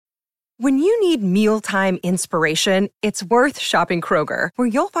When you need mealtime inspiration, it's worth shopping Kroger, where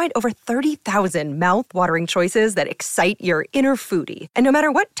you'll find over 30,000 mouth-watering choices that excite your inner foodie. And no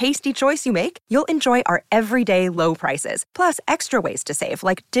matter what tasty choice you make, you'll enjoy our everyday low prices, plus extra ways to save,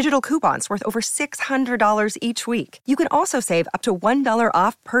 like digital coupons worth over $600 each week. You can also save up to $1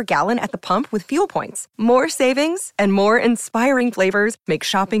 off per gallon at the pump with fuel points. More savings and more inspiring flavors make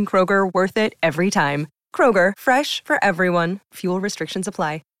shopping Kroger worth it every time. Kroger, fresh for everyone. Fuel restrictions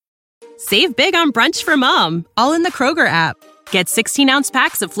apply. Save big on brunch for mom, all in the Kroger app. Get 16-ounce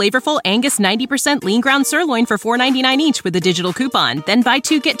packs of flavorful Angus 90% lean ground sirloin for $4.99 each with a digital coupon. Then buy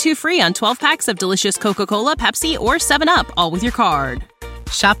 2, get 2 free on 12 packs of delicious Coca-Cola, Pepsi, or 7-Up, all with your card.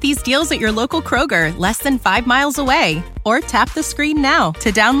 Shop these deals at your local Kroger, less than 5 miles away. Or tap the screen now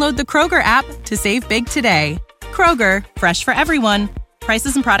to download the Kroger app to save big today. Kroger, fresh for everyone.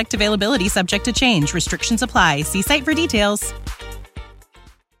 Prices and product availability subject to change. Restrictions apply. See site for details.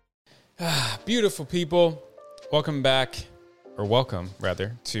 Beautiful people. Welcome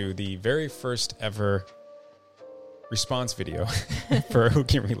rather, to the very first ever response video for Who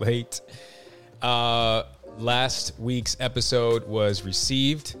Can Relate. Last week's episode was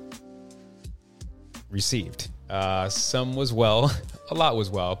received. Some was well, a lot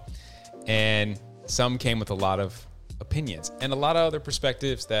was well, and some came with a lot of opinions and a lot of other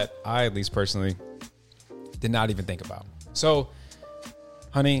perspectives that I, at least personally, did not even think about. So,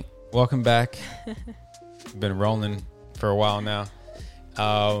 honey, welcome back. Been rolling for a while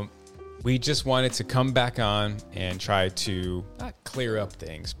now. We just wanted to come back on and try to not clear up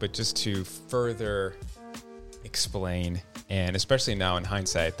things, but just to further explain, and especially now in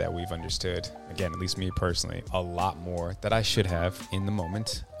hindsight that we've understood, again, at least me personally, a lot more that I should have in the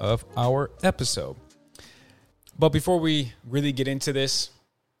moment of our episode. But before we really get into this,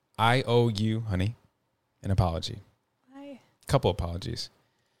 I owe you, honey, an apology. Why? Couple apologies,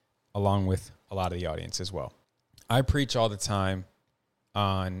 along with a lot of the audience as well. I preach all the time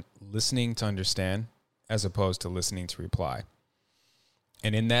on listening to understand as opposed to listening to reply.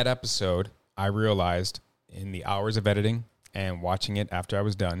 And in that episode, I realized in the hours of editing and watching it after I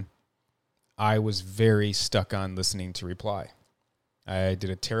was done, I was very stuck on listening to reply. I did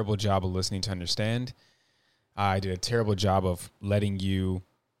a terrible job of listening to understand. I did a terrible job of letting you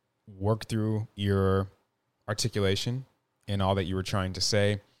work through your articulation and all that you were trying to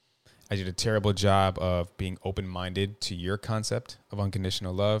say. I did a terrible job of being open-minded to your concept of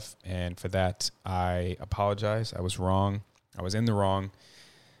unconditional love. And for that, I apologize. I was wrong. I was in the wrong.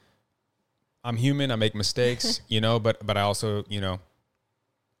 I'm human. I make mistakes, but I also,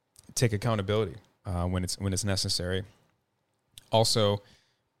 take accountability when it's necessary. Also,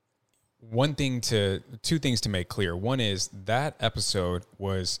 two things to make clear. One is that episode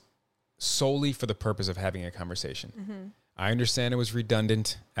was solely for the purpose of having a conversation. Mm-hmm. I understand it was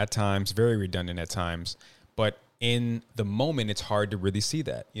redundant at times, very redundant at times, but in the moment, it's hard to really see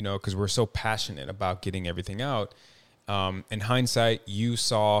that, because we're so passionate about getting everything out. In hindsight, you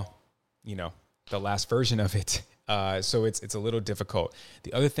saw, the last version of it. So it's a little difficult.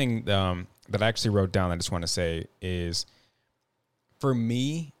 The other thing that I actually wrote down, I just want to say is, for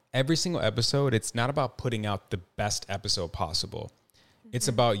me, every single episode, it's not about putting out the best episode possible. Mm-hmm. It's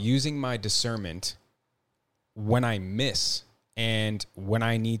about using my discernment when I miss and when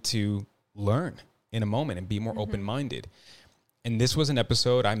I need to learn in a moment and be more mm-hmm. open-minded. And this was an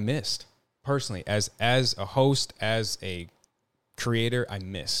episode I missed personally as a host, as a creator, I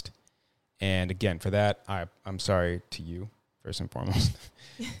missed. And again, for that, I'm sorry to you first and foremost.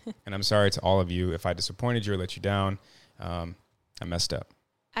 And I'm sorry to all of you if I disappointed you or let you down. I messed up.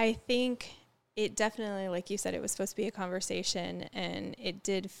 I think it definitely, like you said, it was supposed to be a conversation, and it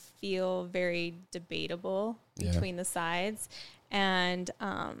did feel very debatable between the sides. And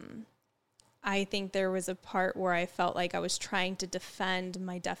I think there was a part where I felt like I was trying to defend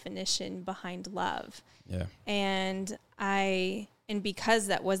my definition behind love. Yeah. And because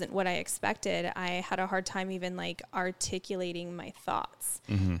that wasn't what I expected, I had a hard time even articulating my thoughts.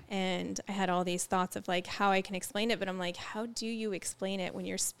 Mm-hmm. And I had all these thoughts of how I can explain it, but I'm like, how do you explain it when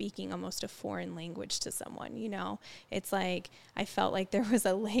you're speaking almost a foreign language to someone? It's like, I felt like there was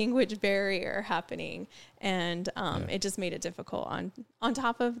a language barrier happening, and it just made it difficult on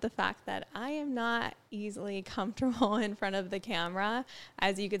top of the fact that I am not easily comfortable in front of the camera.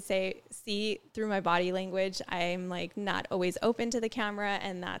 As you could see through my body language, I'm not always open to the camera,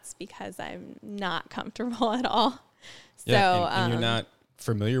 and that's because I'm not comfortable at all. Yeah, and you're not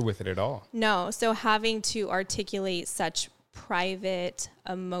familiar with it at all. No, so having to articulate such private,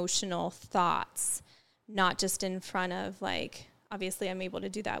 emotional thoughts, not just in front of obviously I'm able to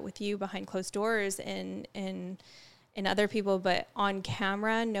do that with you behind closed doors and in other people, but on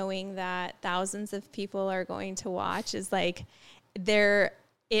camera, knowing that thousands of people are going to watch is like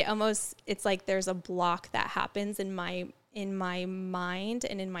it's like there's a block that happens in my mind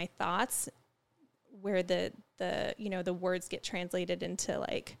and in my thoughts where the words get translated into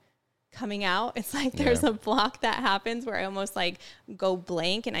like coming out. It's like there's a block that happens where I almost like go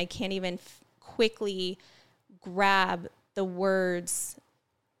blank and I can't even quickly grab the words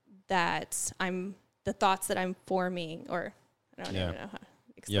that the thoughts that I'm forming, or I don't even know how to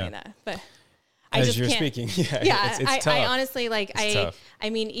explain that, but I just can't. Speaking, it's tough. I honestly, like, I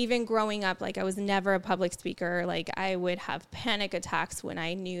mean, even growing up, like, I was never a public speaker. Like, I would have panic attacks when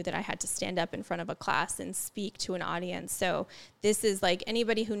I knew that I had to stand up in front of a class and speak to an audience. So this is like,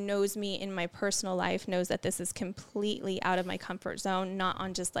 anybody who knows me in my personal life knows that this is completely out of my comfort zone, not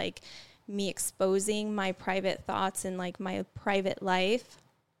on just like me exposing my private thoughts and like my private life,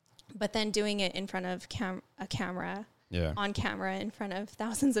 but then doing it in front of a camera. On camera in front of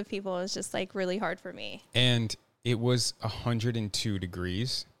thousands of people is just like really hard for me. And it was 102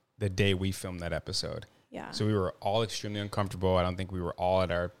 degrees the day we filmed that episode. Yeah. So we were all extremely uncomfortable. I don't think we were all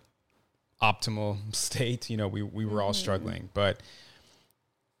at our optimal state. You know, we were all struggling, but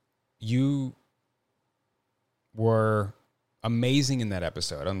you were amazing in that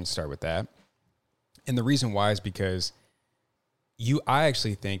episode. Let me start with that. And the reason why is because I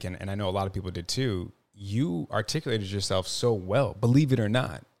actually think, and I know a lot of people did too, you articulated yourself so well, believe it or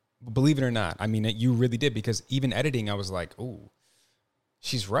not. I mean, you really did, because even editing, I was like, oh,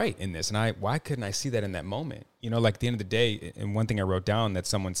 she's right in this. And why couldn't I see that in that moment? You know, like at the end of the day, and one thing I wrote down that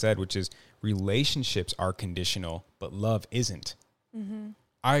someone said, which is relationships are conditional, but love isn't. Mm-hmm.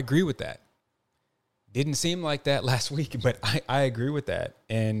 I agree with that. Didn't seem like that last week, but I agree with that.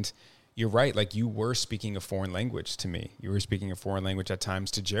 And you're right. Like, you were speaking a foreign language to me. You were speaking a foreign language at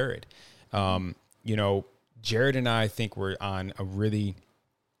times to Jared. You know, Jared and I think we're on a really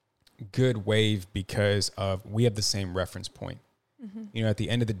good wave because we have the same reference point. Mm-hmm. You know, at the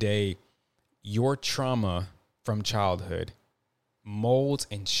end of the day, your trauma from childhood molds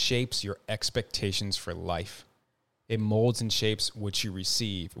and shapes your expectations for life. It molds and shapes what you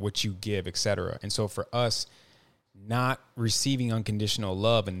receive, what you give, etc. And so for us, not receiving unconditional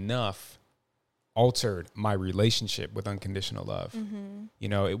love enough altered my relationship with unconditional love. Mm-hmm. You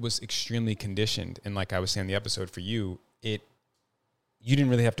know, it was extremely conditioned. And like I was saying in the episode, for you, you didn't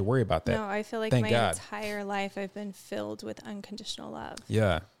really have to worry about that. No, I feel like entire life I've been filled with unconditional love.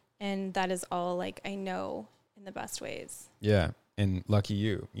 Yeah. And that is all, like, I know in the best ways. Yeah. And lucky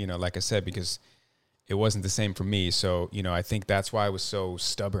you, you know, like I said, because it wasn't the same for me. So, you know, I think that's why I was so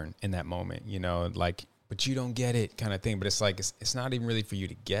stubborn in that moment, you know, like, but you don't get it kind of thing. But it's like, it's not even really for you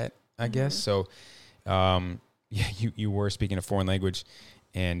to get, I guess. So, you were speaking a foreign language,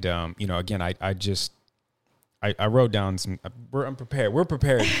 and, you know, again, I wrote down I'm prepared. We're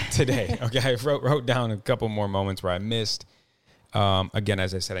prepared today. Okay. I wrote down a couple more moments where I missed. Again,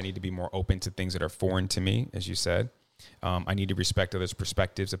 as I said, I need to be more open to things that are foreign to me, as you said. I need to respect others'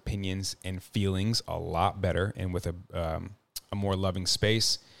 perspectives, opinions, and feelings a lot better, and with a more loving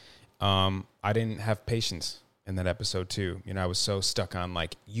space. I didn't have patience in that episode too. You know, I was so stuck on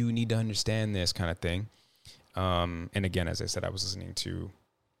like, you need to understand this kind of thing. And again, as I said, I was listening to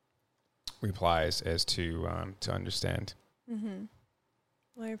replies as to understand. Mm-hmm.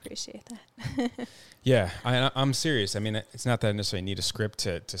 Well, I appreciate that. Yeah, I'm serious. I mean, it's not that I necessarily need a script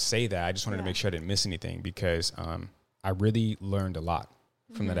to say that. I just wanted to make sure I didn't miss anything, because I really learned a lot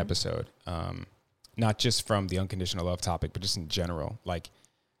from that episode. Not just from the unconditional love topic, but just in general. Like,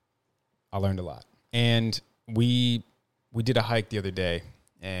 I learned a lot. And we did a hike the other day,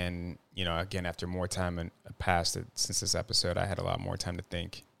 and, you know, again, after more time had passed since this episode, I had a lot more time to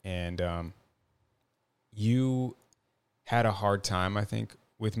think. And you had a hard time, I think,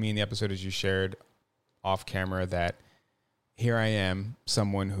 with me in the episode, as you shared off camera, that here I am,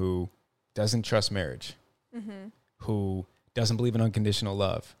 someone who doesn't trust marriage, who doesn't believe in unconditional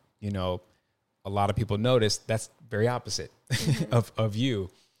love. You know, a lot of people notice that's very opposite of you.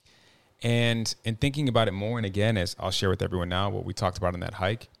 And in thinking about it more, and again, as I'll share with everyone now, what we talked about on that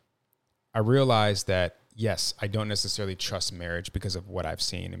hike, I realized that, yes, I don't necessarily trust marriage because of what I've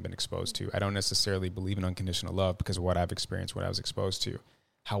seen and been exposed to. I don't necessarily believe in unconditional love because of what I've experienced, what I was exposed to.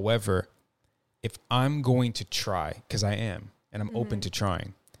 However, if I'm going to try, because I am, and I'm open to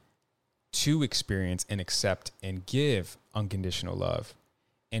trying, to experience and accept and give unconditional love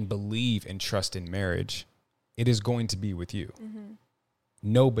and believe and trust in marriage, it is going to be with you.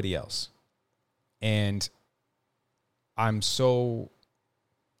 Nobody else. And I'm so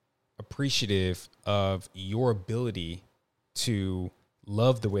appreciative of your ability to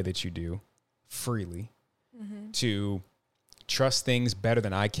love the way that you do freely, to trust things better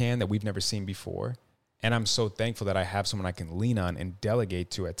than I can that we've never seen before. And I'm so thankful that I have someone I can lean on and delegate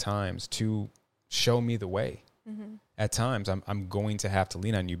to at times to show me the way. At times, I'm going to have to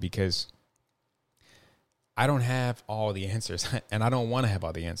lean on you because I don't have all the answers, and I don't want to have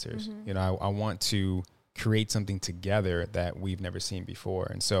all the answers. You know, I want to create something together that we've never seen before.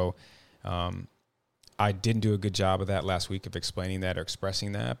 And so I didn't do a good job of that last week of explaining that or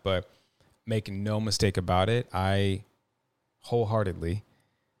expressing that, but make no mistake about it, I wholeheartedly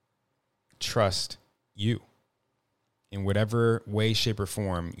trust you. In whatever way, shape, or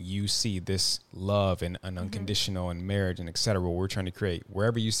form you see this love and an unconditional and marriage and et cetera, what we're trying to create,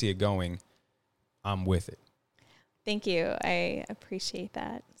 wherever you see it going, I'm with it. Thank you. I appreciate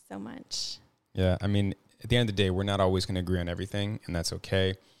that so much. Yeah. I mean, at the end of the day, we're not always going to agree on everything, and that's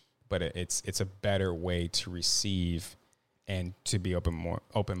okay. But it's a better way to receive and to be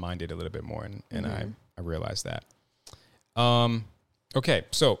open-minded a little bit more. And I realized that. Okay.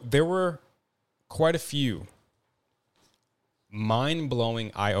 So there were quite a few mind-blowing,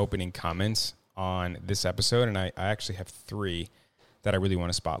 eye-opening comments on this episode, and I actually have 3 that I really want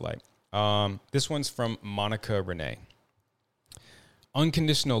to spotlight. This one's from Monica Renee.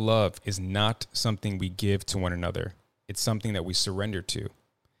 Unconditional love is not something we give to one another. It's something that we surrender to.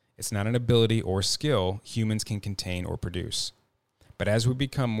 It's not an ability or skill humans can contain or produce. But as we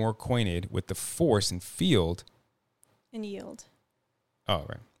become more acquainted with the force and field... And yield. Oh,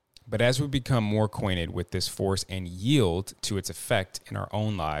 right. But as we become more acquainted with this force and yield to its effect in our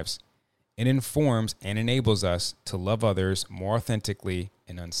own lives, it informs and enables us to love others more authentically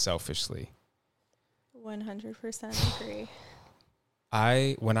and unselfishly. 100% agree.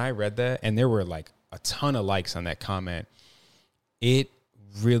 When I read that, and there were like a ton of likes on that comment, it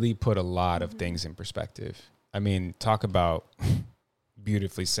really put a lot of things in perspective. I mean, talk about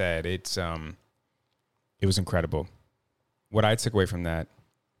beautifully said. It was incredible. What I took away from that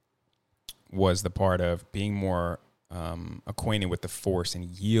was the part of being more acquainted with the force and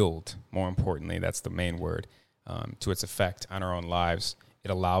yield, more importantly, that's the main word, to its effect on our own lives.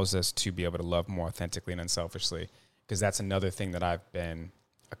 It allows us to be able to love more authentically and unselfishly, because that's another thing that I've been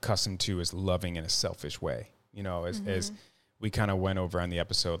accustomed to, is loving in a selfish way. You know, as we kind of went over on the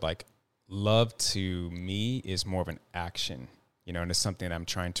episode, like love to me is more of an action, you know, and it's something that I'm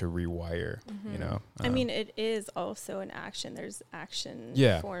trying to rewire, you know. I mean, it is also an action. There's action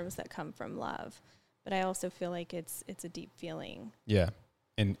forms that come from love, but I also feel like it's a deep feeling. Yeah.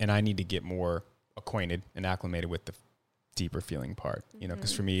 And I need to get more acquainted and acclimated with the deeper feeling part, you know,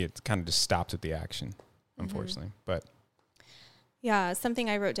 because for me, it kind of just stopped at the action, unfortunately. But yeah, something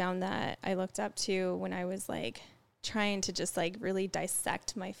I wrote down that I looked up to when I was like trying to just like really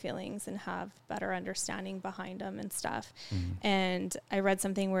dissect my feelings and have better understanding behind them and stuff. And I read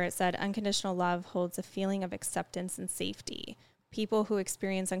something where it said, unconditional love holds a feeling of acceptance and safety. People who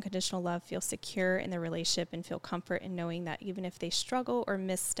experience unconditional love feel secure in their relationship and feel comfort in knowing that even if they struggle or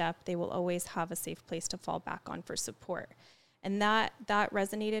misstep, they will always have a safe place to fall back on for support. And that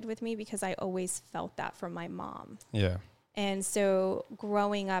resonated with me because I always felt that from my mom. Yeah. And so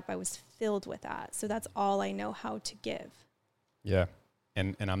growing up, I was filled with that. So that's all I know how to give. Yeah.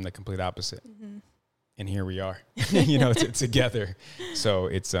 And I'm the complete opposite. And here we are, you know, together. So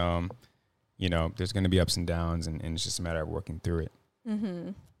it's, you know, there's going to be ups and downs, and it's just a matter of working through it.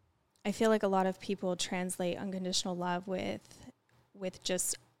 I feel like a lot of people translate unconditional love with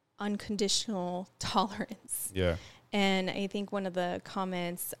just unconditional tolerance. Yeah. And I think one of the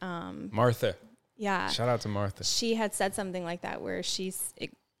comments, Martha. Yeah. Shout out to Martha. She had said something like that where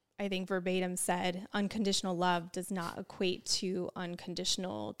I think verbatim said, unconditional love does not equate to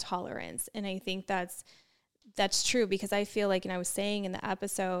unconditional tolerance. And I think that's true, because I feel like, and I was saying in the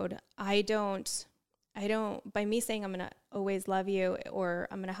episode, I don't, by me saying I'm going to always love you or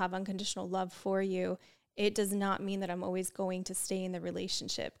I'm going to have unconditional love for you, it does not mean that I'm always going to stay in the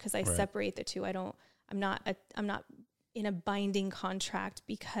relationship, because I separate the two. I'm not in a binding contract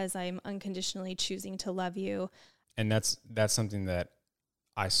because I'm unconditionally choosing to love you. And that's something that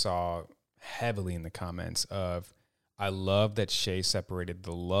I saw heavily in the comments of, I love that Shay separated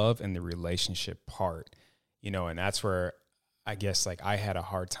the love and the relationship part, you know, and that's where I guess like I had a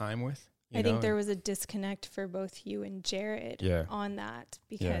hard time with. I think there was a disconnect for both you and Jared on that,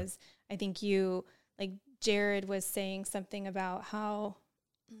 because I think Jared was saying something about how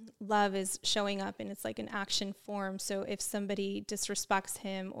love is showing up and it's like an action form. So if somebody disrespects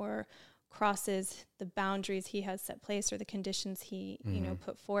him or crosses the boundaries he has set place or the conditions he, you know,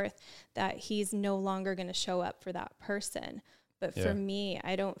 put forth, that he's no longer going to show up for that person. But for me,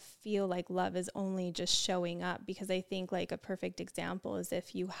 I don't feel like love is only just showing up, because I think like a perfect example is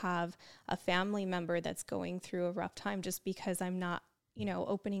if you have a family member that's going through a rough time, just because I'm not, you know,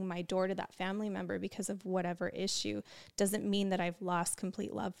 opening my door to that family member because of whatever issue doesn't mean that I've lost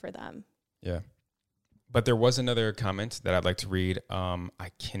complete love for them. Yeah. But there was another comment that I'd like to read. I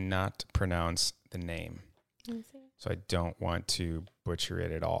cannot pronounce the name, so I don't want to butcher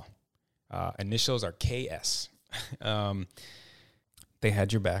it at all. Initials are KS. They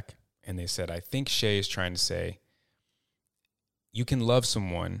had your back, and they said, I think Shay is trying to say, you can love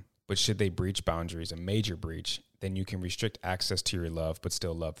someone, but should they breach boundaries, a major breach, then you can restrict access to your love, but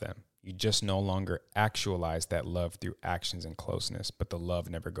still love them. You just no longer actualize that love through actions and closeness, but the love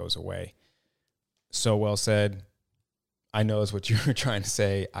never goes away. So well said. I know it's what you were trying to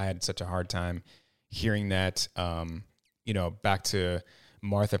say. I had such a hard time hearing that. You know, back to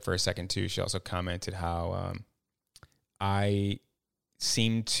Martha for a second too. She also commented how I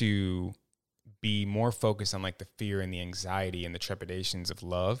seem to be more focused on like the fear and the anxiety and the trepidations of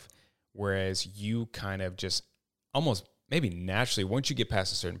love, whereas you kind of just almost maybe naturally, once you get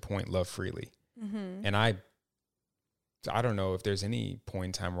past a certain point, love freely. Mm-hmm. And I don't know if there's any point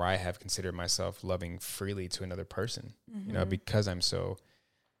in time where I have considered myself loving freely to another person, you know, because I'm so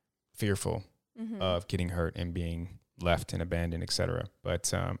fearful of getting hurt and being left and abandoned, etc.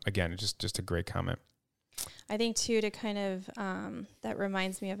 But again, it's just a great comment. I think too, to kind of, that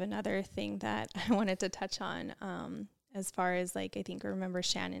reminds me of another thing that I wanted to touch on, as far as like, I think I remember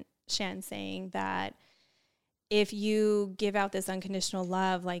Shan saying that if you give out this unconditional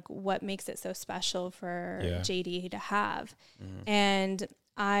love, like what makes it so special for JD to have? Mm-hmm. And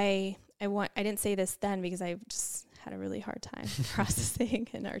I didn't say this then because I just had a really hard time processing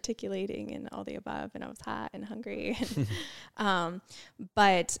and articulating and all the above, and I was hot and hungry.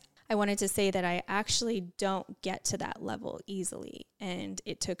 But I wanted to say that I actually don't get to that level easily. And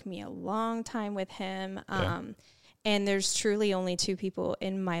it took me a long time with him. And there's truly only 2 people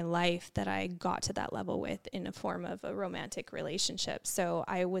in my life that I got to that level with in a form of a romantic relationship. So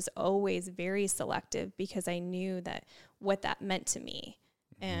I was always very selective because I knew that what that meant to me.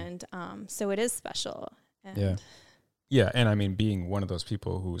 And so it is special. And yeah. And I mean, being one of those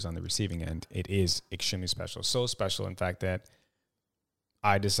people who's on the receiving end, it is extremely special. So special, in fact, that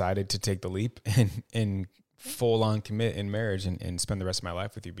I decided to take the leap and full on commit in marriage and spend the rest of my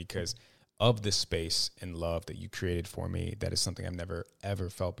life with you because of the space and love that you created for me. That is something I've never, ever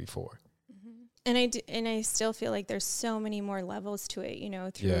felt before. Mm-hmm. And I still feel like there's so many more levels to it, you know,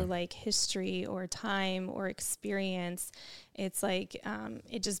 through like history or time or experience. It's like,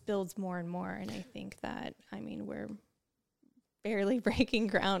 it just builds more and more. And I think that, I mean, we're barely breaking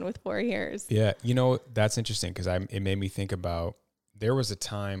ground with 4 years. Yeah. You know, that's interesting because it made me think about, there was a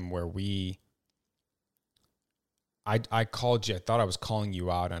time where I called you, I thought I was calling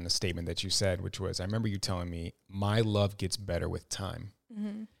you out on a statement that you said, which was, I remember you telling me, my love gets better with time.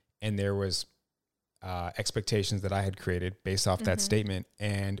 Mm-hmm. And there was expectations that I had created based off that statement.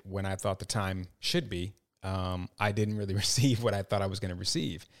 And when I thought the time should be, I didn't really receive what I thought I was going to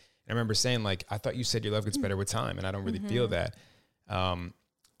receive. And I remember saying, like, I thought you said your love gets better with time, and I don't really feel that. And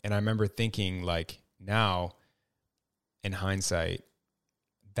I remember thinking, like, now, in hindsight,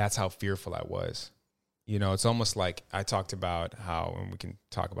 that's how fearful I was. You know, it's almost like I talked about how, and we can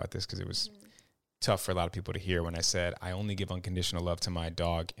talk about this because it was tough for a lot of people to hear when I said, I only give unconditional love to my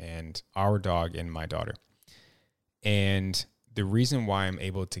dog and our dog and my daughter. And the reason why I'm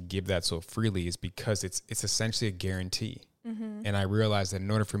able to give that so freely is because it's essentially a guarantee. Mm-hmm. And I realized that in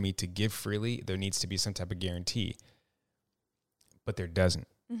order for me to give freely, there needs to be some type of guarantee. But there doesn't.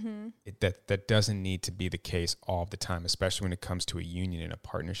 Mm-hmm. That doesn't need to be the case all the time, especially when it comes to a union and a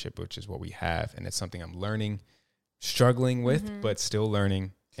partnership, which is what we have. And it's something I'm learning, struggling with, but still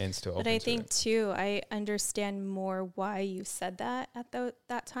learning and still open to it. But I think, too, I understand more why you said that at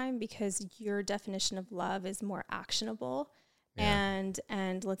that time, because your definition of love is more actionable. Yeah.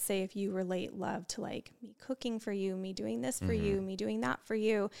 And let's say if you relate love to like me cooking for you, me doing this for you, me doing that for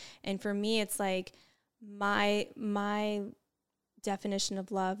you. And for me, it's like my definition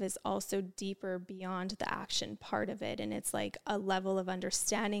of love is also deeper beyond the action part of it. And it's like a level of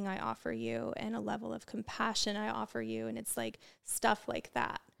understanding I offer you and a level of compassion I offer you. And it's like stuff like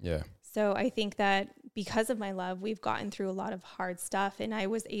that. Yeah. So I think that because of my love, we've gotten through a lot of hard stuff, and I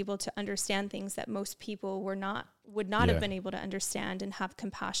was able to understand things that most people would not have been able to understand and have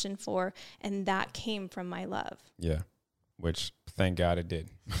compassion for. And that came from my love. Yeah. Which thank God it did.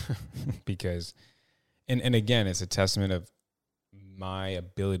 Because, and again, it's a testament of my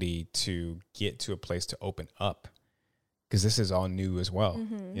ability to get to a place to open up because this is all new as well.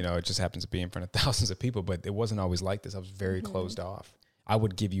 You know, it just happens to be in front of thousands of people, but it wasn't always like this. I was very closed off. I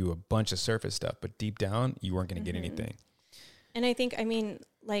would give you a bunch of surface stuff, but deep down, you weren't going to get anything. And I think, I mean,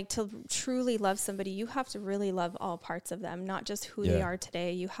 like, to truly love somebody, you have to really love all parts of them, not just who they are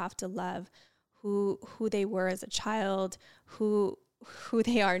today. You have to love who they were as a child, who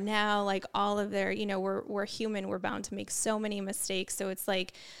they are now, like all of their, you know, we're human, we're bound to make so many mistakes. So it's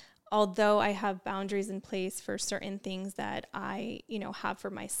like, although I have boundaries in place for certain things that I, you know, have for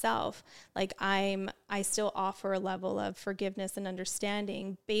myself, like I still offer a level of forgiveness and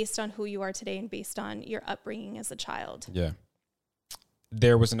understanding based on who you are today and based on your upbringing as a child. Yeah.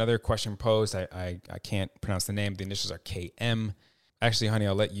 There was another question posed. I can't pronounce the name. The initials are KM. Actually, honey,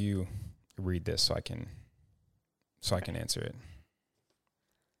 I'll let you read this so I can answer it.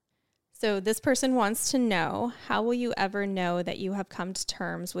 So this person wants to know, how will you ever know that you have come to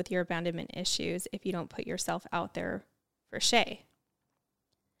terms with your abandonment issues if you don't put yourself out there for Shay?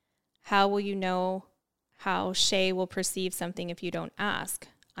 How will you know how Shay will perceive something if you don't ask?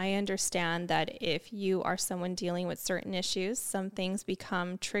 I understand that if you are someone dealing with certain issues, some things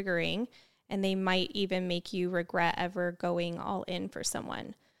become triggering and they might even make you regret ever going all in for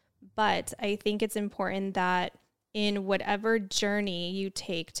someone. But I think it's important that in whatever journey you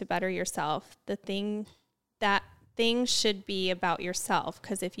take to better yourself, that thing should be about yourself.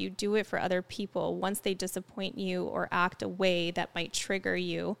 Because if you do it for other people, once they disappoint you or act a way that might trigger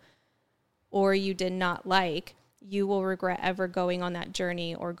you or you did not like, you will regret ever going on that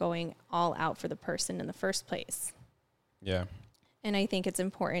journey or going all out for the person in the first place. Yeah. And I think it's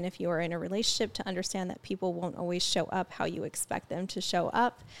important if you are in a relationship to understand that people won't always show up how you expect them to show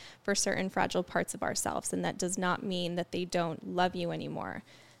up for certain fragile parts of ourselves. And that does not mean that they don't love you anymore.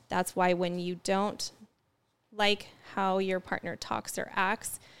 That's why when you don't like how your partner talks or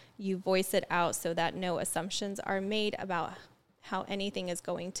acts, you voice it out so that no assumptions are made about how anything is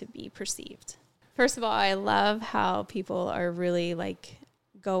going to be perceived. First of all, I love how people are really like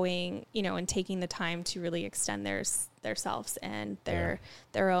going, you know, and taking the time to really extend their selves and their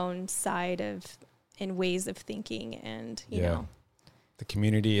own side of and ways of thinking, and you know, the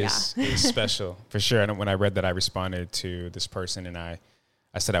community is special for sure. And when I read that, I responded to this person, and I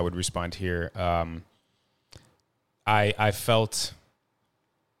said I would respond here. I felt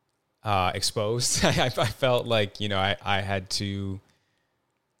exposed. I felt like, you know, I had to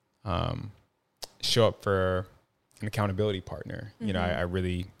show up for an accountability partner. You know, I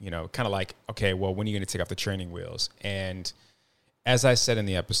really, you know, kind of like, okay, well, when are you going to take off the training wheels? And as I said in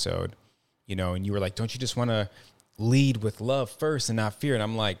the episode, you know, and you were like, don't you just want to lead with love first and not fear? And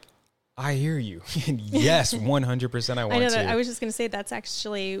I'm like, I hear you. And yes, 100% I want to. I know that. I was just going to say that's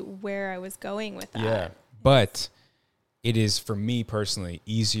actually where I was going with that. Yeah. But it is, for me personally,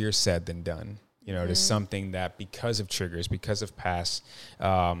 easier said than done. You know, it is something that because of triggers, because of past,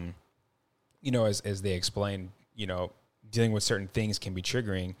 you know, as they explain, you know, dealing with certain things can be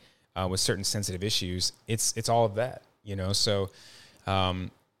triggering with certain sensitive issues. It's all of that, you know. So I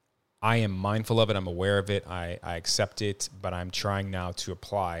am mindful of it. I'm aware of it. I accept it, but I'm trying now to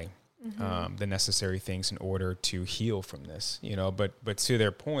apply the necessary things in order to heal from this, you know. But to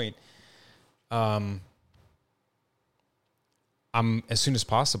their point, I'm as soon as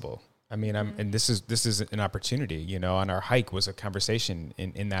possible. I mean, and this is an opportunity, you know. On our hike was a conversation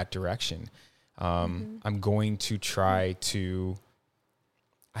in that direction. I'm going to try to,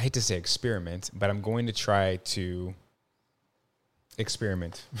 I hate to say experiment, but I'm going to try to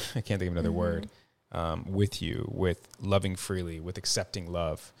experiment. I can't think of another word, with you, with loving freely, with accepting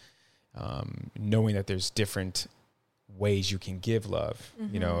love, knowing that there's different ways you can give love,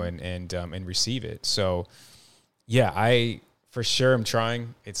 you know, and receive it. So yeah, I for sure am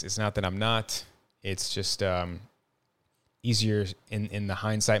trying. It's not that I'm not, it's just, easier in the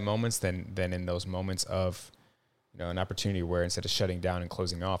hindsight moments than in those moments of, you know, an opportunity where instead of shutting down and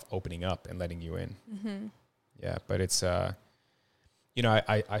closing off, opening up and letting you in. Yeah. But it's, you know,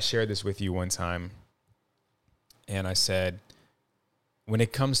 I shared this with you one time, and I said, when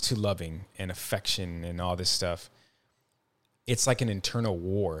it comes to loving and affection and all this stuff, it's like an internal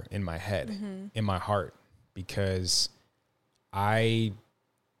war in my head, in my heart, because I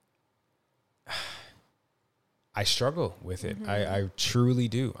struggle with it. I truly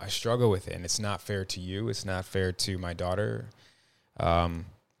do. I struggle with it. And it's not fair to you. It's not fair to my daughter.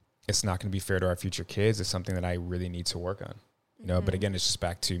 It's not going to be fair to our future kids. It's something that I really need to work on, you know. But again, it's just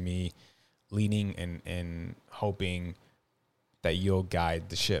back to me leaning and hoping that you'll guide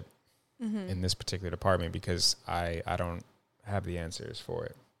the ship in this particular department, because I don't have the answers for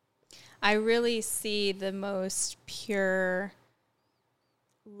it. I really see the most pure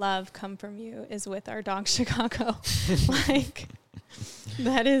love come from you is with our dog Chicago. Like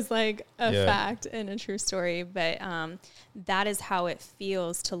that is like a fact and a true story, but that is how it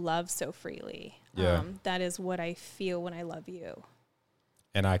feels to love so freely. That is what I feel when I love you.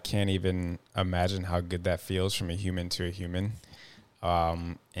 And I can't even imagine how good that feels from a human to a human.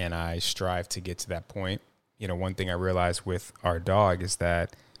 And I strive to get to that point. You know, one thing I realized with our dog is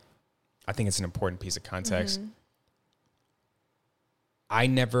that I think it's an important piece of context. Mm-hmm. I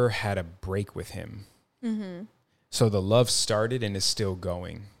never had a break with him. Mm-hmm. So the love started and is still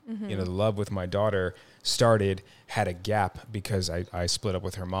going. Mm-hmm. You know, the love with my daughter started, had a gap because I split up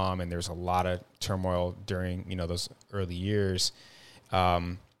with her mom, and there's a lot of turmoil during, you know, those early years.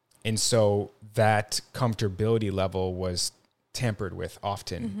 And so that comfortability level was tampered with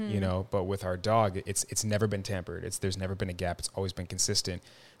often, mm-hmm. you know, but with our dog, it's never been tampered. There's never been a gap. It's always been consistent.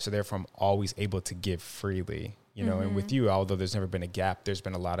 So therefore I'm always able to give freely, you know, mm-hmm. and with you, although there's never been a gap, there's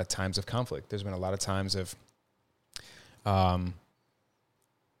been a lot of times of conflict. There's been a lot of times of,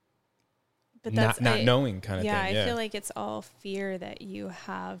 but that's not knowing kind of thing. I feel like it's all fear that you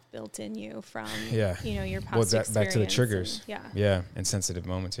have built in you from, you know, your past experience. Back to the triggers. And, and sensitive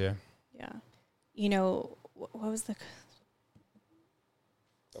moments. Yeah. You know, what was the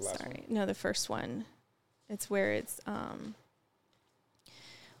first one. It's where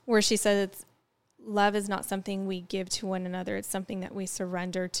where she said love is not something we give to one another. It's something that we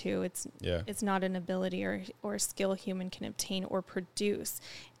surrender to. It's not an ability or skill a human can obtain or produce.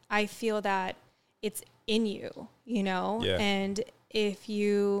 I feel that it's in you, you know, and if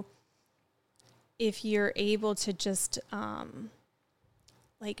you're able to just,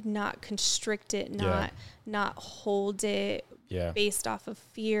 like not constrict it, not hold it based off of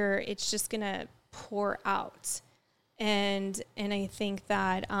fear, it's just going to pour out. And I think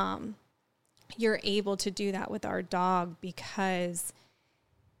that, you're able to do that with our dog because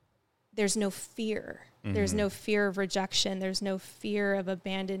there's no fear. Mm-hmm. There's no fear of rejection. There's no fear of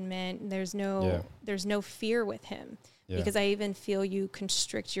abandonment. There's no fear with him because I even feel you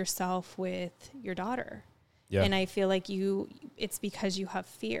constrict yourself with your daughter. Yeah. And I feel like it's because you have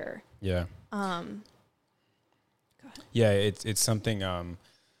fear. Yeah. Go ahead. Yeah. It's something, I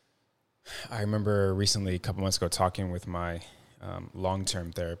remember recently, a couple months ago, talking with my,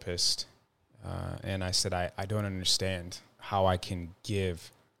 long-term therapist. And I said, I don't understand how I can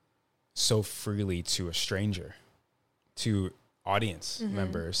give so freely to a stranger, to audience mm-hmm.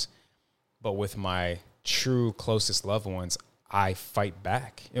 members, but with my true closest loved ones, I fight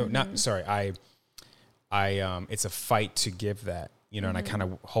back. You know, mm-hmm. It's a fight to give that, you know, mm-hmm. and I kind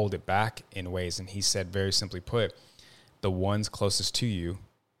of hold it back in ways. And he said, very simply put, the ones closest to you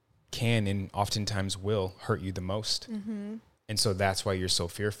can and oftentimes will hurt you the most. Mm-hmm. And so that's why you're so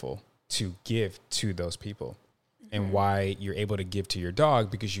fearful to give to those people. And why you're able to give to your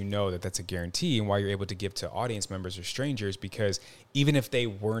dog, because you know that that's a guarantee, and why you're able to give to audience members or strangers, because even if they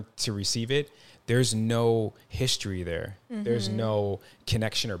weren't to receive it, there's no history there. Mm-hmm. There's no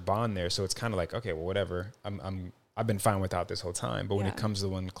connection or bond there. So it's kind of like, okay, well, whatever. I've been fine without this whole time. But when it comes to the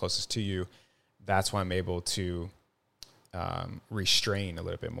one closest to you, that's why I'm able to restrain a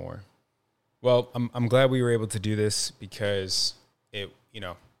little bit more. Well, I'm glad we were able to do this because it, you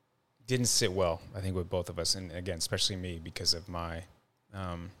know, didn't sit well, I think, with both of us. And again, especially me, because of my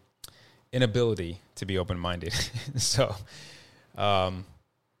inability to be open-minded. So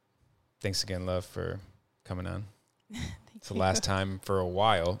thanks again, love, for coming on. It's the last time for a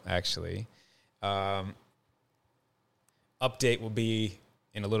while, actually. Update will be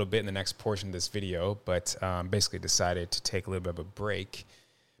in a little bit in the next portion of this video, but basically decided to take a little bit of a break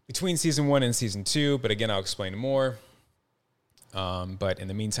between season 1 and season 2. But again, I'll explain more. But in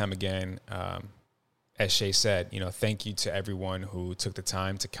the meantime, again, as Shay said, you know, thank you to everyone who took the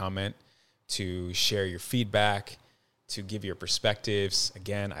time to comment, to share your feedback, to give your perspectives.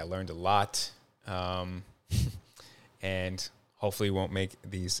 Again, I learned a lot, and hopefully won't make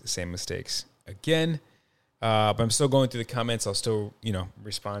these same mistakes again. But I'm still going through the comments. I'll still, you know,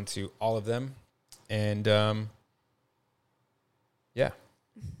 respond to all of them. And, anything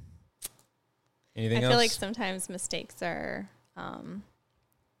else? I feel like sometimes mistakes are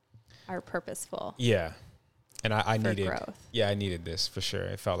purposeful. Yeah. And I needed growth. Yeah, I needed this for sure.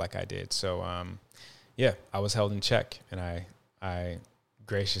 It felt like I did. So, I was held in check, and I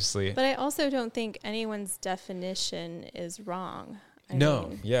graciously. But I also don't think anyone's definition is wrong.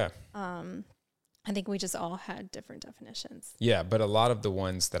 I think we just all had different definitions. Yeah, but a lot of the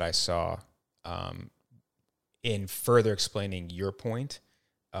ones that I saw in further explaining your point,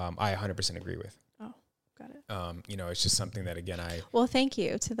 I 100% agree with. Got it. You know, it's just something that, again, well, thank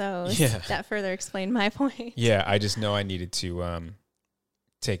you to those that further explained my point. Yeah, I just know I needed to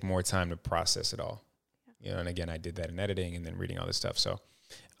take more time to process it all. You know, and again, I did that in editing and then reading all this stuff. So,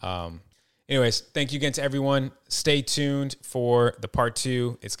 anyways, thank you again to everyone. Stay tuned for the part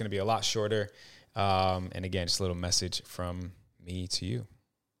 2. It's going to be a lot shorter. And again, just a little message from me to you.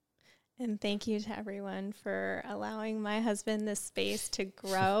 And thank you to everyone for allowing my husband this space to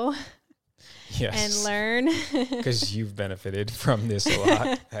grow and learn. Because you've benefited from this a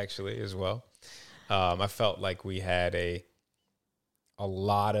lot, actually, as well. I felt like we had a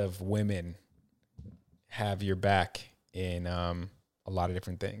lot of women have your back in a lot of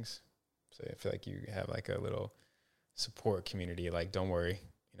different things. So I feel like you have like a little support community. Like, don't worry,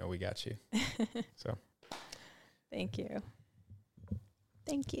 you know, we got you. So thank you.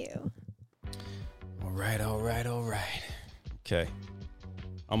 Thank you. All right. Okay.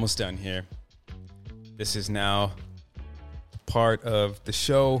 Almost done here. This is now part of the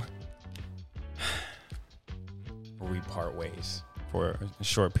show where we part ways for a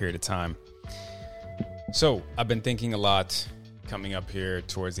short period of time. So I've been thinking a lot coming up here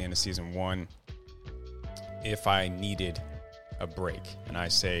towards the end of season 1 if I needed a break. And I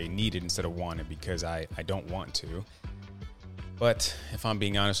say needed instead of wanted because I don't want to. But if I'm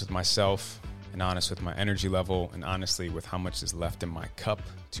being honest with myself and honest with my energy level and honestly with how much is left in my cup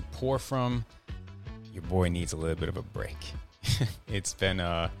to pour from, your boy needs a little bit of a break. It's been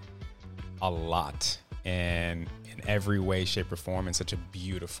a lot, and in every way, shape, or form, in such a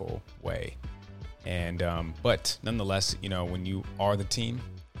beautiful way. And but nonetheless, you know, when you are the team,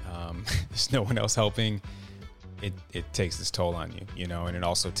 there's no one else helping. It takes this toll on you, you know, and it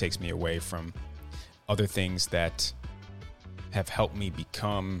also takes me away from other things that have helped me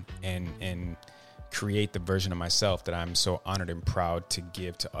become and create the version of myself that I'm so honored and proud to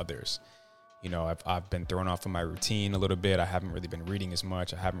give to others. You know, I've been thrown off of my routine a little bit. I haven't really been reading as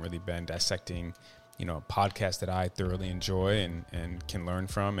much. I haven't really been dissecting, you know, a podcast that I thoroughly enjoy and can learn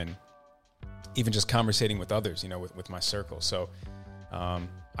from, and even just conversating with others, you know, with my circle. So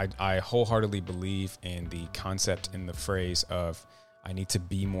I wholeheartedly believe in the concept and the phrase of I need to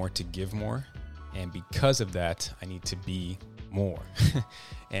be more to give more. And because of that, I need to be more.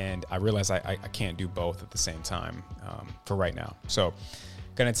 And I realize I can't do both at the same time for right now. So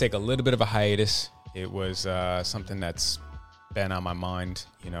going to take a little bit of a hiatus. It was something that's been on my mind,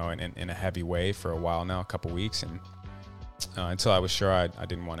 you know, in a heavy way for a while now, a couple weeks. And until I was sure I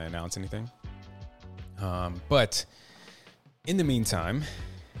didn't want to announce anything. But in the meantime,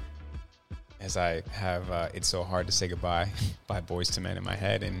 as I have It's So Hard to Say Goodbye by Boyz II Men in my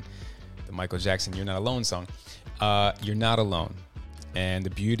head and the Michael Jackson You're Not Alone song, you're not alone. And the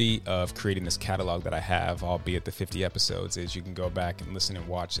beauty of creating this catalog that I have, albeit the 50 episodes, is you can go back and listen and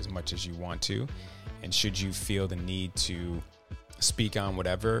watch as much as you want to. And should you feel the need to speak on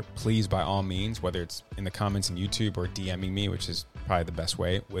whatever, please, by all means, whether it's in the comments on YouTube or DMing me, which is probably the best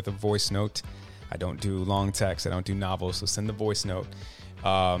way, with a voice note. I don't do long text. I don't do novels. So send the voice note.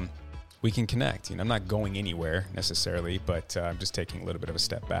 We can connect. You know, I'm not going anywhere necessarily, but I'm just taking a little bit of a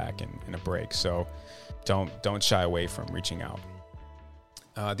step back and a break. So don't shy away from reaching out.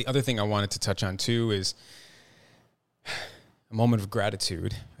 The other thing I wanted to touch on too is a moment of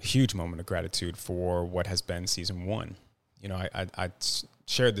gratitude, a huge moment of gratitude for what has been season 1. You know, I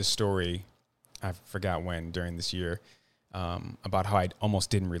shared this story, I forgot when, during this year, about how I almost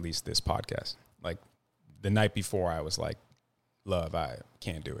didn't release this podcast. Like the night before, I was like, love, I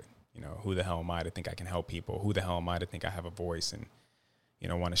can't do it. You know, who the hell am I to think I can help people? Who the hell am I to think I have a voice and, you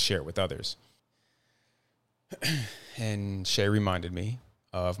know, want to share it with others? And Shay reminded me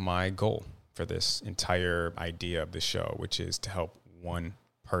of my goal for this entire idea of the show, which is to help one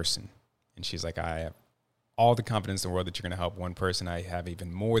person. And she's like, I have all the confidence in the world that you're going to help one person. I have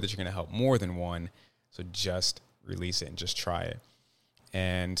even more that you're going to help more than one. So just release it and just try it.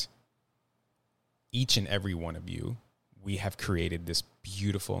 And each and every one of you, we have created this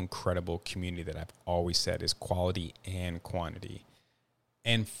beautiful, incredible community that I've always said is quality and quantity.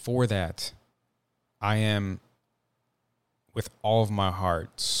 And for that, I am, with all of my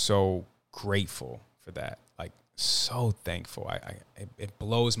heart, so grateful for that. Like, so thankful. It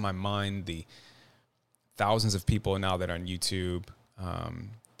blows my mind, the thousands of people now that are on YouTube,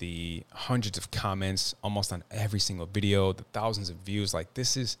 the hundreds of comments almost on every single video, the thousands of views. Like,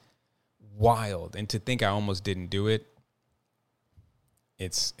 this is wild. And to think I almost didn't do it,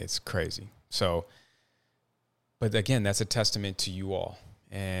 it's crazy. So, but again, that's a testament to you all.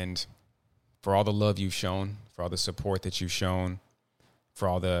 And for all the love you've shown, for all the support that you've shown, for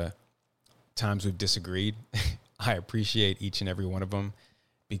all the times we've disagreed, I appreciate each and every one of them,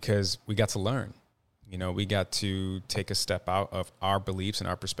 because we got to learn. You know, we got to take a step out of our beliefs and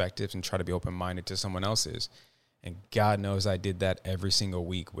our perspectives and try to be open-minded to someone else's. And God knows I did that every single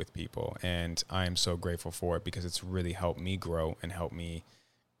week with people. And I am so grateful for it because it's really helped me grow and helped me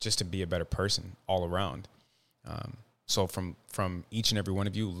just to be a better person all around. So from each and every one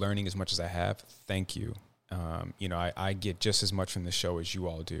of you, learning as much as I have, thank you. I get just as much from the show as you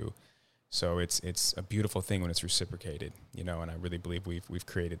all do. So it's a beautiful thing when it's reciprocated, and I really believe we've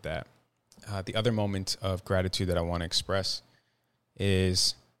created that. The other moment of gratitude that I want to express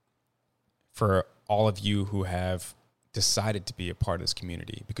is for all of you who have decided to be a part of this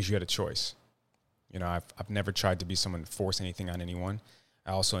community because you had a choice. I've never tried to be someone to force anything on anyone.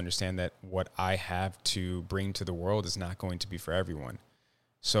 I also understand that what I have to bring to the world is not going to be for everyone.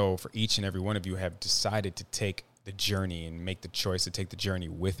 So for each and every one of you who have decided to take the journey and make the choice to take the journey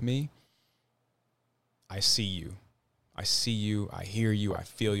with me, I see you. I see you. I hear you. I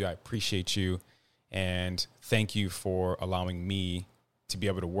feel you. I appreciate you. And thank you for allowing me to be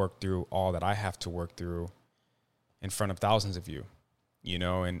able to work through all that I have to work through in front of thousands of you,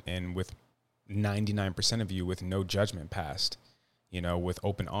 and with 99% of you with no judgment passed, with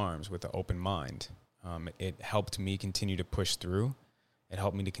open arms, with an open mind. It helped me continue to push through. It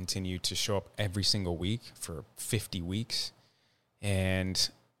helped me to continue to show up every single week for 50 weeks. And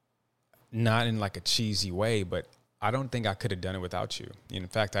not in like a cheesy way, but I don't think I could have done it without you. In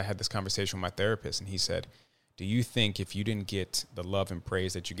fact, I had this conversation with my therapist, and he said, do you think if you didn't get the love and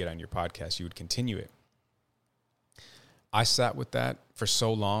praise that you get on your podcast, you would continue it? I sat with that for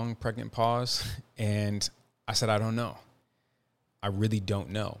so long, pregnant pause, and I said, I don't know. I really don't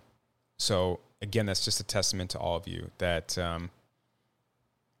know. So again, that's just a testament to all of you that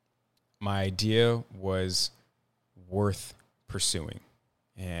my idea was worth pursuing.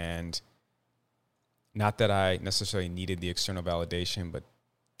 And not that I necessarily needed the external validation, but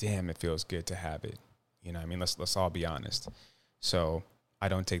damn, it feels good to have it. Let's all be honest. So I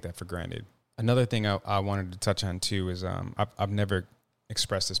don't take that for granted. Another thing I wanted to touch on too is I've never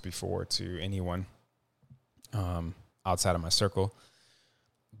expressed this before to anyone outside of my circle,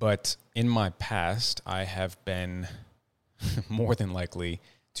 but in my past, I have been more than likely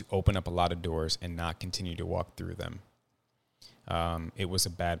to open up a lot of doors and not continue to walk through them. It was a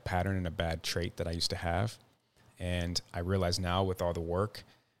bad pattern and a bad trait that I used to have. And I realize now with all the work,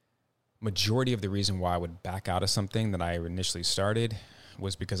 majority of the reason why I would back out of something that I initially started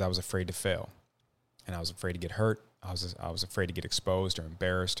was because I was afraid to fail. And I was afraid to get hurt. I was afraid to get exposed or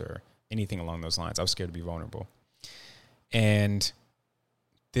embarrassed or anything along those lines. I was scared to be vulnerable. And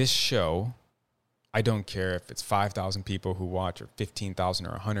this show, I don't care if it's 5,000 people who watch or 15,000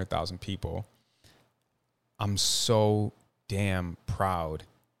 or 100,000 people. I'm so damn proud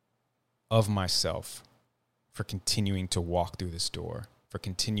of myself for continuing to walk through this door, for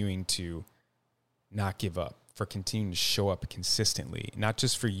continuing to not give up, for continuing to show up consistently, not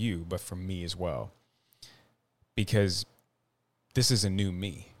just for you, but for me as well. Because this is a new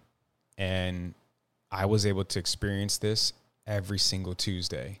me. And I was able to experience this every single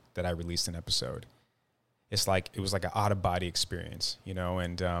Tuesday that I released an episode. It was like an out-of-body experience,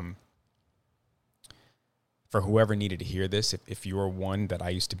 and for whoever needed to hear this, if you are one that I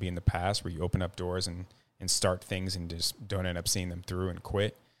used to be in the past where you open up doors and start things and just don't end up seeing them through and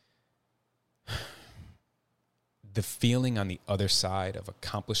quit, the feeling on the other side of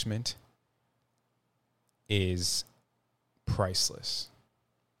accomplishment is priceless.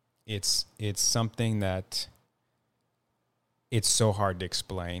 It's something that it's so hard to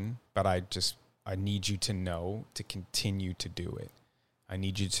explain, but I need you to know to continue to do it. I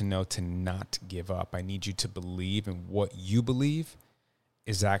need you to know to not give up. I need you to believe in what you believe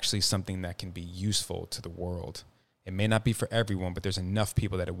is actually something that can be useful to the world. It may not be for everyone, but there's enough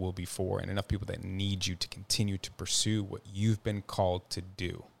people that it will be for, and enough people that need you to continue to pursue what you've been called to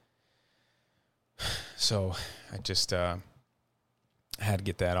do. So I just had to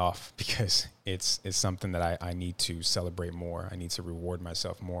get that off because it's something that I need to celebrate more. I need to reward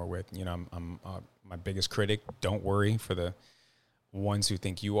myself more with. I'm my biggest critic. Don't worry for the ones who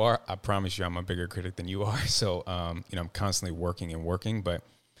think you are. I promise you I'm a bigger critic than you are. So, I'm constantly working, but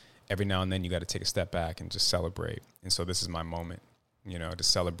every now and then you got to take a step back and just celebrate. And so this is my moment, to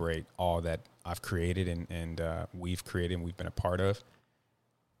celebrate all that I've created and we've created and we've been a part of.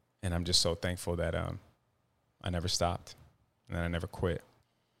 And I'm just so thankful that I never stopped and I never quit.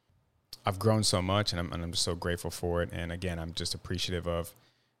 I've grown so much and I'm just so grateful for it. And again, I'm just appreciative of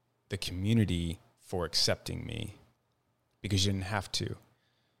the community for accepting me, because you didn't have to.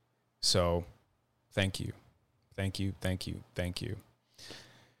 So thank you.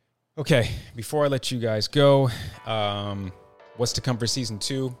 Okay, before I let you guys go, what's to come for season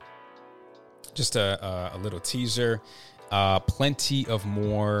 2? Just a little teaser. Plenty of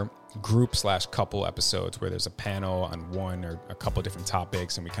more group/couple episodes where there's a panel on one or a couple different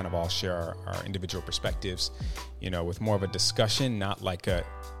topics, and we kind of all share our individual perspectives, with more of a discussion, not like a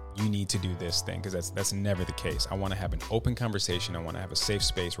you need to do this thing, because that's never the case. I want to have an open conversation. I want to have a safe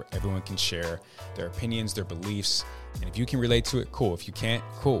space where everyone can share their opinions, their beliefs, and if you can relate to it, cool. If you can't,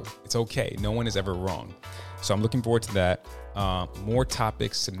 cool. It's okay. No one is ever wrong. So I'm looking forward to that. More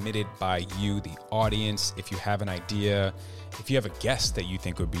topics submitted by you, the audience. If you have an idea, if you have a guest that you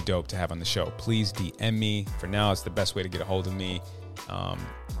think would be dope to have on the show, please DM me. For now, it's the best way to get a hold of me.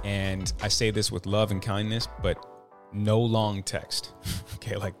 And I say this with love and kindness, but no long text.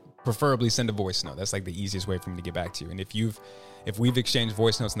 Okay, like preferably send a voice note. That's like the easiest way for me to get back to you. And if we've exchanged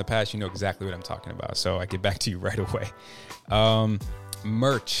voice notes in the past, you know exactly what I'm talking about. So I get back to you right away.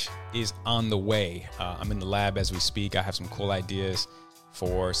 Merch is on the way. I'm in the lab as we speak. I have some cool ideas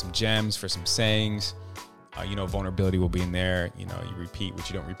for some gems, for some sayings. Vulnerability will be in there. You repeat what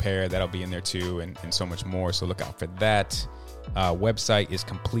you don't repair. That'll be in there too, and so much more. So look out for that. Website is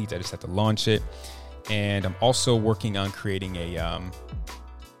complete. I just have to launch it. And I'm also working on creating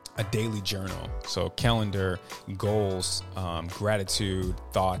a daily journal. So calendar, goals, gratitude,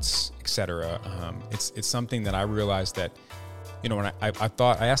 thoughts, etc. It's something that I realized that, when I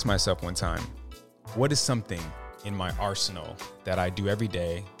asked myself one time, what is something in my arsenal that I do every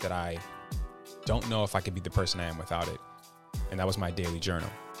day that I don't know if I could be the person I am without it? And that was my daily journal.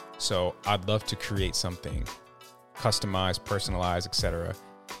 So I'd love to create something customized, personalized, etc.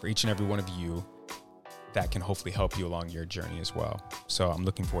 for each and every one of you that can hopefully help you along your journey as well. So I'm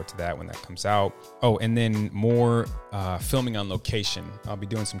looking forward to that when that comes out. Oh, and then more filming on location. I'll be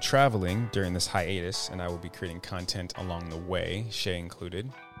doing some traveling during this hiatus, and I will be creating content along the way, Shay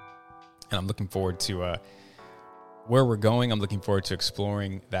included. And I'm looking forward to where we're going. I'm looking forward to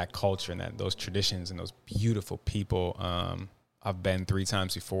exploring that culture and those traditions and those beautiful people. I've been 3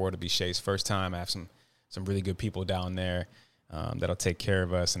 times before. It'll be Shay's first time. I have some really good people down there that'll take care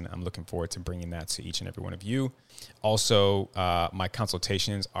of us, and I'm looking forward to bringing that to each and every one of you. Also, my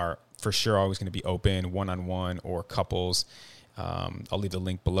consultations are for sure always going to be open, one-on-one or couples. I'll leave the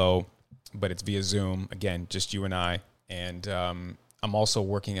link below, but it's via Zoom. Again, just you and I. And I'm also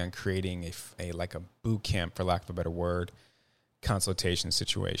working on creating a boot camp, for lack of a better word, consultation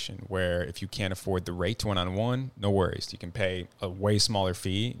situation where if you can't afford the rate one-on-one, no worries. You can pay a way smaller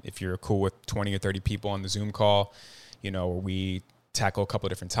fee if you're cool with 20 or 30 people on the Zoom call, where we tackle a couple of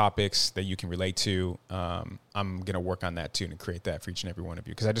different topics that you can relate to. I'm going to work on that too and create that for each and every one of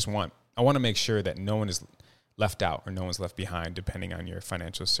you, because I want to make sure that no one is left out or no one's left behind depending on your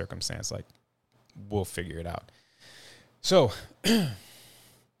financial circumstance. Like, we'll figure it out. So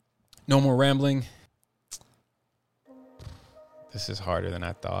no more rambling. This is harder than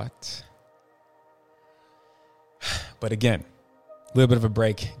I thought. But again, a little bit of a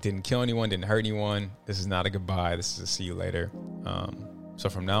break. Didn't kill anyone, didn't hurt anyone. This is not a goodbye. This is a see you later. So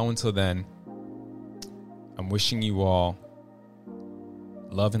from now until then, I'm wishing you all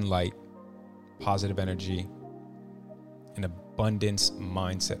love and light, positive energy, an abundance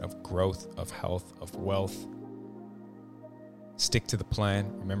mindset of growth, of health, of wealth. Stick to the plan.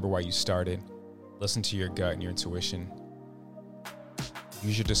 Remember why you started. Listen to your gut and your intuition.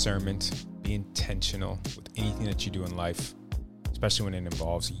 Use your discernment. Be intentional with anything that you do in life, especially when it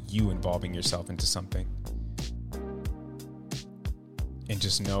involves you involving yourself into something. And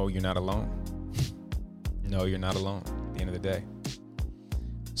just know you're not alone. No, you're not alone at the end of the day.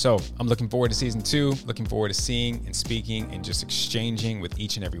 So I'm looking forward to season 2, looking forward to seeing and speaking and just exchanging with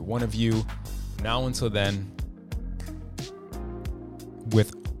each and every one of you. Now until then,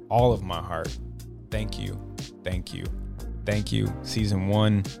 with all of my heart, thank you, thank you, thank you. Season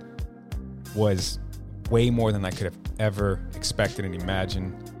 1 was way more than I could have ever expected and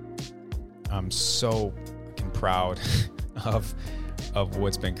imagined. I'm so fucking proud of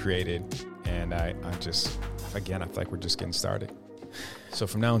what's been created. And I feel like we're just getting started. So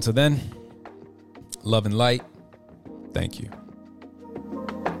from now until then, love and light. Thank you.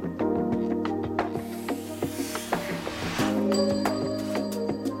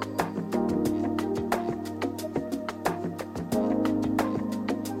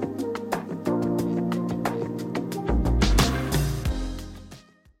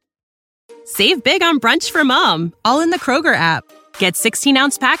 Save big on brunch for mom, all in the Kroger app. Get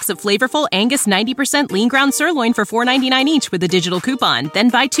 16-ounce packs of flavorful Angus 90% lean ground sirloin for $4.99 each with a digital coupon. Then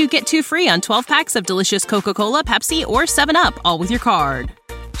buy 2, get 2 free on 12 packs of delicious Coca-Cola, Pepsi, or 7-Up, all with your card.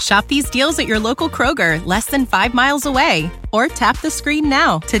 Shop these deals at your local Kroger, less than 5 miles away. Or tap the screen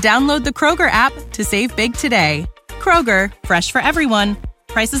now to download the Kroger app to save big today. Kroger, fresh for everyone.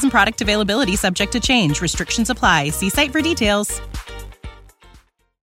 Prices and product availability subject to change. Restrictions apply. See site for details.